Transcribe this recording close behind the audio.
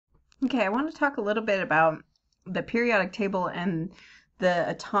Okay, I want to talk a little bit about the periodic table and the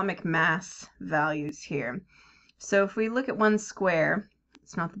atomic mass values here. So if we look at one square,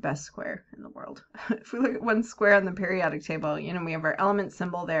 it's not the best square in the world. If we look at one square on the periodic table, we have our element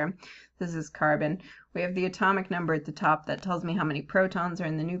symbol there. This is carbon. We have the atomic number at the top that tells me how many protons are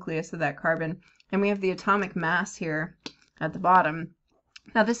in the nucleus of that carbon. And we have the atomic mass here at the bottom.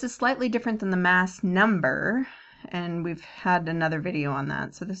 Now this is slightly different than the mass number, and we've had another video on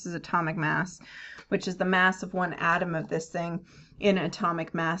that. So this is atomic mass, which is the mass of one atom of this thing in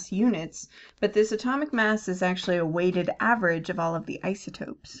atomic mass units. But this atomic mass is actually a weighted average of all of the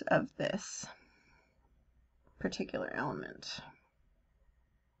isotopes of this particular element.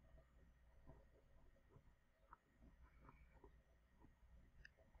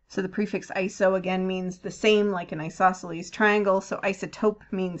 So the prefix iso again means the same, like an isosceles triangle. So isotope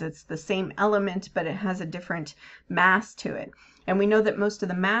means it's the same element, but it has a different mass to it. And we know that most of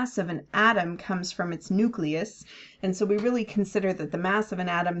the mass of an atom comes from its nucleus. And so we really consider that the mass of an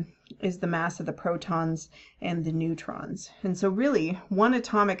atom is the mass of the protons and the neutrons. And so really, one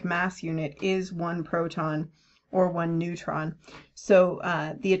atomic mass unit is one proton or one neutron. So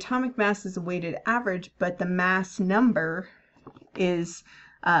the atomic mass is a weighted average, but the mass number is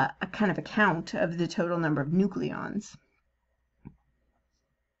a kind of a count of the total number of nucleons.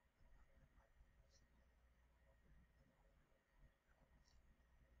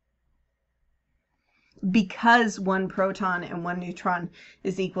 Because one proton and one neutron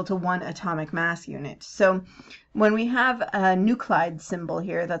is equal to one atomic mass unit. So when we have a nuclide symbol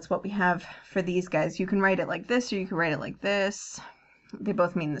here, that's what we have for these guys. You can write it like this, or you can write it like this. They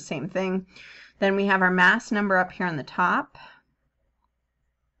both mean the same thing. Then we have our mass number up here on the top.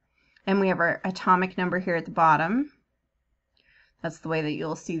 And we have our atomic number here at the bottom. That's the way that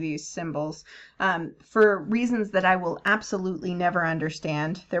you'll see these symbols. For reasons that I will absolutely never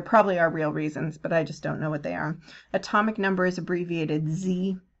understand, there probably are real reasons, but I just don't know what they are. Atomic number is abbreviated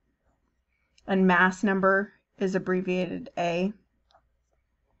Z, and mass number is abbreviated A.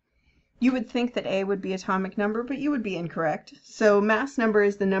 You would think that A would be atomic number, but you would be incorrect. So mass number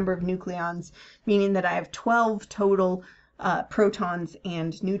is the number of nucleons, meaning that I have 12 total protons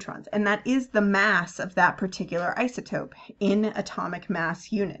and neutrons, and that is the mass of that particular isotope in atomic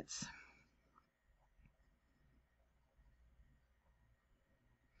mass units.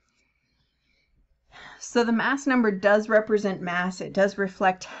 So the mass number does represent mass. It does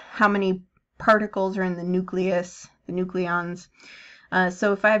reflect how many particles are in the nucleus, the nucleons.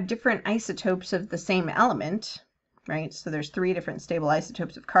 So if I have different isotopes of the same element, right, so there's 3 different stable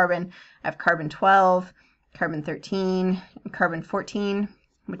isotopes of carbon. I have carbon 12, carbon 13, and carbon 14,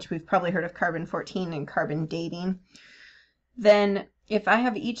 which we've probably heard of carbon 14 and carbon dating. Then if I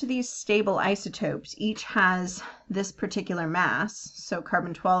have each of these stable isotopes, each has this particular mass. So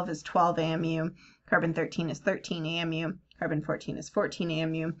carbon 12 is 12 AMU, carbon 13 is 13 AMU, carbon 14 is 14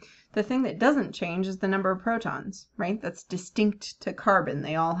 AMU. The thing that doesn't change is the number of protons, right? That's distinct to carbon.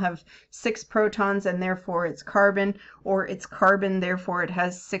 They all have 6 protons, and therefore it's carbon, or it's carbon, therefore it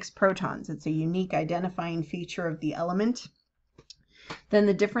has 6 protons. It's a unique identifying feature of the element. Then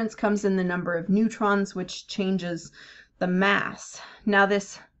the difference comes in the number of neutrons, which changes the mass. Now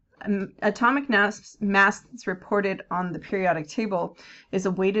this atomic mass that's reported on the periodic table is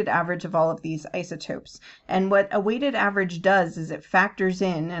a weighted average of all of these isotopes. And what a weighted average does is it factors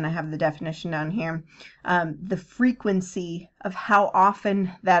in, and I have the definition down here, the frequency of how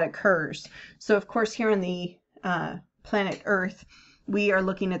often that occurs. So of course here on the planet Earth, we are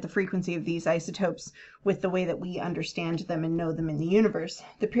looking at the frequency of these isotopes with the way that we understand them and know them in the universe.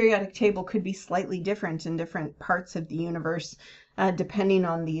 The periodic table could be slightly different in different parts of the universe, depending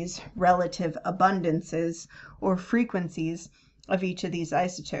on these relative abundances or frequencies of each of these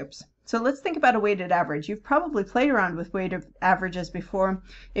isotopes. So let's think about a weighted average. You've probably played around with weighted averages before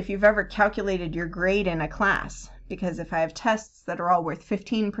if you've ever calculated your grade in a class, because if I have tests that are all worth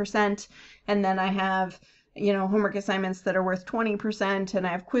 15%, and then I have homework assignments that are worth 20%, and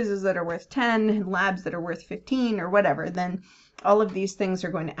I have quizzes that are worth 10, and labs that are worth 15, or whatever, then all of these things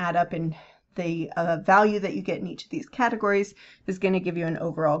are going to add up, and the value that you get in each of these categories is going to give you an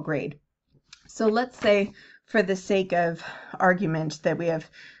overall grade. So let's say, for the sake of argument, that we have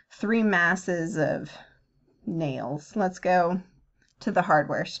 3 masses of nails. Let's go to the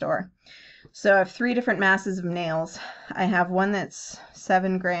hardware store. So I have 3 different masses of nails. I have one that's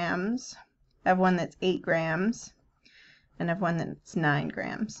 7 grams. I have one that's 8 grams, and I have one that's 9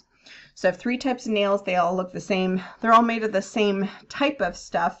 grams. So I have 3 types of nails. They all look the same. They're all made of the same type of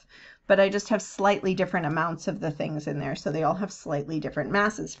stuff, but I just have slightly different amounts of the things in there. So they all have slightly different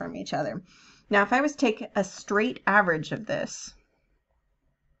masses from each other. Now, if I was to take a straight average of this,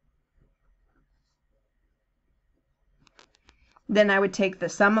 then I would take the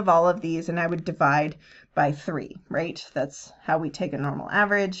sum of all of these and I would divide by 3, right? That's how we take a normal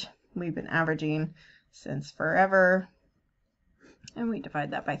average. We've been averaging since forever. And we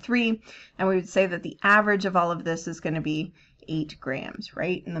divide that by 3. And we would say that the average of all of this is going to be 8 grams,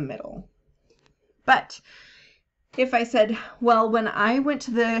 right in the middle. But if I said, well, when I went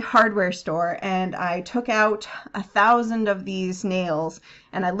to the hardware store and I took out 1,000 of these nails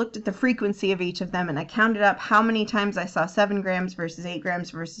and I looked at the frequency of each of them and I counted up how many times I saw 7 grams versus 8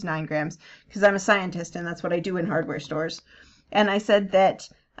 grams versus 9 grams, because I'm a scientist and that's what I do in hardware stores. And I said that,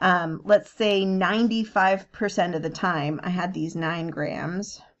 let's say 95% of the time I had these 9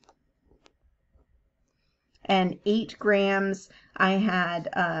 grams and 8 grams I had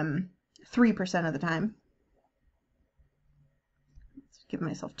 3% of the time. Give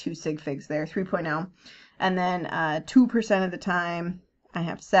myself 2 sig figs there, 3.0. And then 2% of the time, I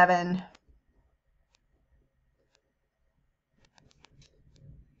have 7.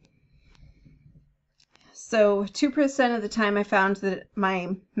 So 2% of the time I found that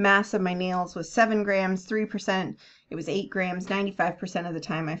my mass of my nails was 7 grams, 3%, it was 8 grams, 95% of the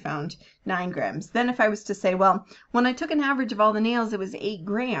time I found 9 grams. Then if I was to say, well, when I took an average of all the nails, it was 8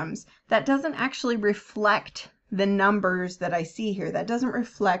 grams, that doesn't actually reflect the numbers that I see here. That doesn't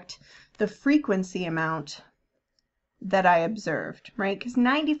reflect the frequency amount that I observed, right? Because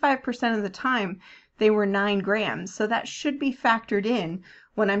 95% of the time they were 9 grams. So that should be factored in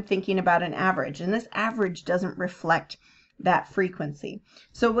when I'm thinking about an average. And this average doesn't reflect that frequency.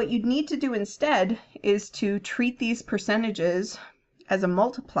 So what you'd need to do instead is to treat these percentages as a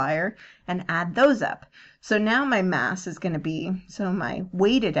multiplier and add those up. So now my mass is going to be, so my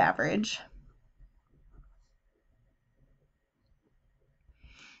weighted average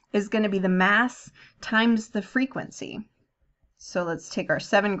is going to be the mass times the frequency. So let's take our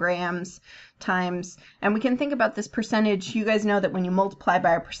 7 grams times, and we can think about this percentage. You guys know that when you multiply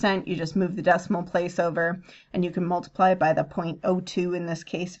by a percent, you just move the decimal place over, and you can multiply by the 0.02 in this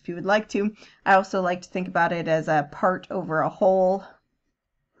case if you would like to. I also like to think about it as a part over a whole.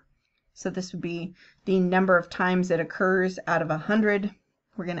 So this would be the number of times it occurs out of 100.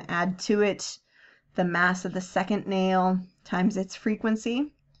 We're going to add to it the mass of the second nail times its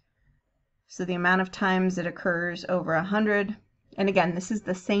frequency. So the amount of times it occurs over 100. And again, this is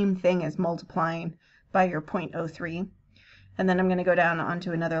the same thing as multiplying by your 0.03. And then I'm going to go down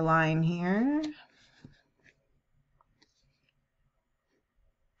onto another line here.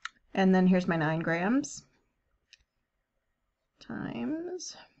 And then here's my 9 grams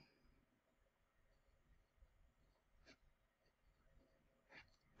times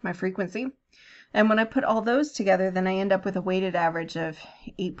my frequency. And when I put all those together, then I end up with a weighted average of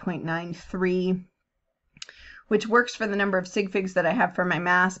 8.93, which works for the number of sig figs that I have for my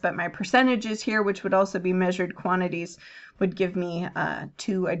mass, but my percentages here, which would also be measured quantities, would give me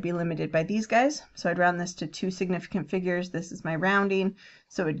 2. I'd be limited by these guys. So I'd round this to 2 significant figures. This is my rounding.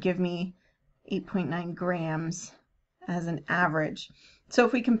 So it would give me 8.9 grams as an average. So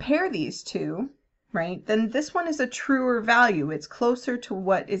if we compare these two, right, then this one is a truer value. It's closer to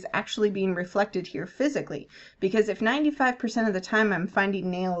what is actually being reflected here physically. Because if 95% of the time I'm finding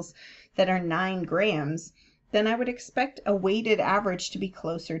nails that are 9 grams, then I would expect a weighted average to be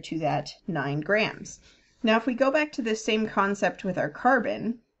closer to that 9 grams. Now if we go back to this same concept with our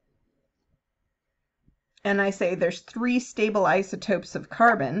carbon, and I say there's 3 stable isotopes of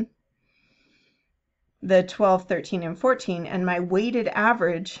carbon, the 12, 13, and 14, and my weighted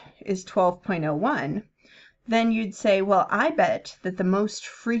average is 12.01, then you'd say, well, I bet that the most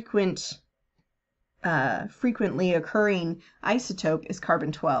frequently occurring isotope is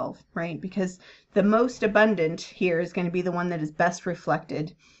carbon-12, right? Because the most abundant here is going to be the one that is best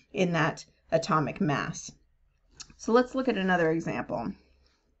reflected in that atomic mass. So let's look at another example.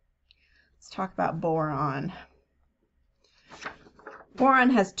 Let's talk about boron. Boron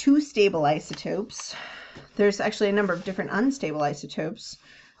has 2 stable isotopes. There's actually a number of different unstable isotopes.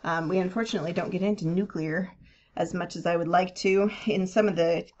 We unfortunately don't get into nuclear as much as I would like to. In some of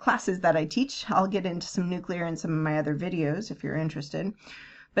the classes that I teach, I'll get into some nuclear in some of my other videos if you're interested.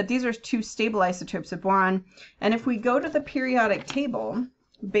 But these are 2 stable isotopes of boron. And if we go to the periodic table,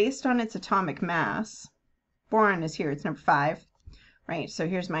 based on its atomic mass, boron is here, it's number 5, right? So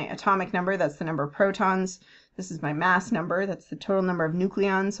here's my atomic number, that's the number of protons. This is my mass number, that's the total number of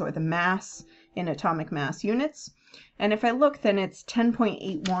nucleons, or the mass in atomic mass units. And if I look, then it's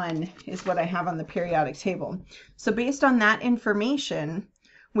 10.81 is what I have on the periodic table. So based on that information,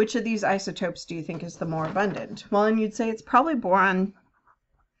 which of these isotopes do you think is the more abundant? Well, and you'd say it's probably boron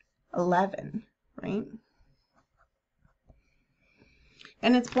 11, right?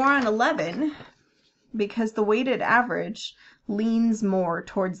 And it's boron 11 because the weighted average leans more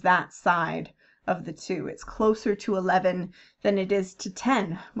towards that side of the two. It's closer to 11 than it is to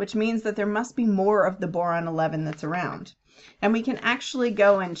 10, which means that there must be more of the boron 11 that's around. And we can actually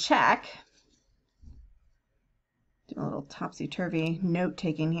go and check. Do a little topsy-turvy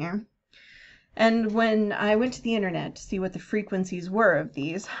note-taking here. And when I went to the internet to see what the frequencies were of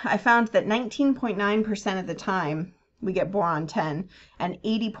these, I found that 19.9% of the time we get boron 10, and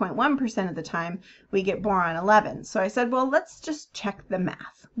 80.1% of the time we get boron 11. So I said, well, let's just check the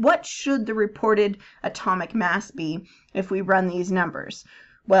math. What should the reported atomic mass be if we run these numbers?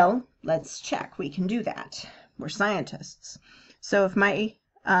 Well, let's check. We can do that. We're scientists. So if my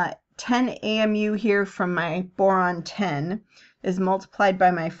 10 AMU here from my boron 10 is multiplied by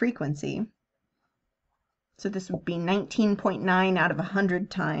my frequency, so this would be 19.9 out of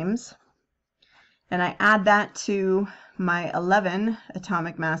 100 times. And I add that to my 11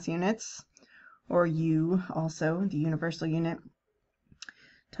 atomic mass units, or U also, the universal unit,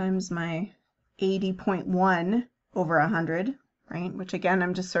 times my 80.1 over 100, right? Which again,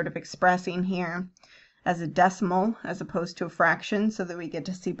 I'm just sort of expressing here as a decimal as opposed to a fraction so that we get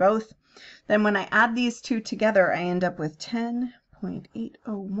to see both. Then when I add these two together, I end up with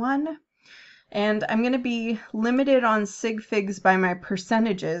 10.801. And I'm going to be limited on sig figs by my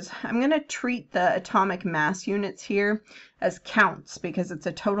percentages. I'm going to treat the atomic mass units here as counts because it's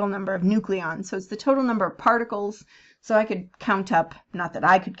a total number of nucleons. So it's the total number of particles. So I could count up, not that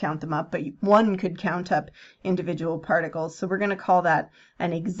I could count them up, but one could count up individual particles. So we're going to call that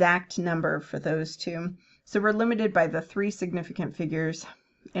an exact number for those two. So we're limited by the 3 significant figures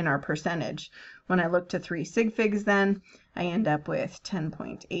in our percentage. When I look to 3 sig figs then, I end up with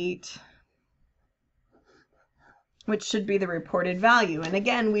 10.8. which should be the reported value. And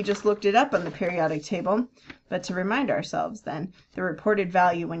again, we just looked it up on the periodic table, but to remind ourselves then, the reported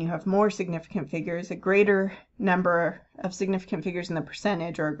value when you have more significant figures, a greater number of significant figures in the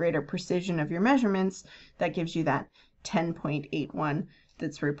percentage, or a greater precision of your measurements, that gives you that 10.81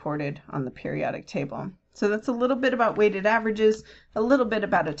 that's reported on the periodic table. So that's a little bit about weighted averages, a little bit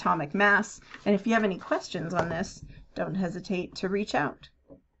about atomic mass, and if you have any questions on this, don't hesitate to reach out.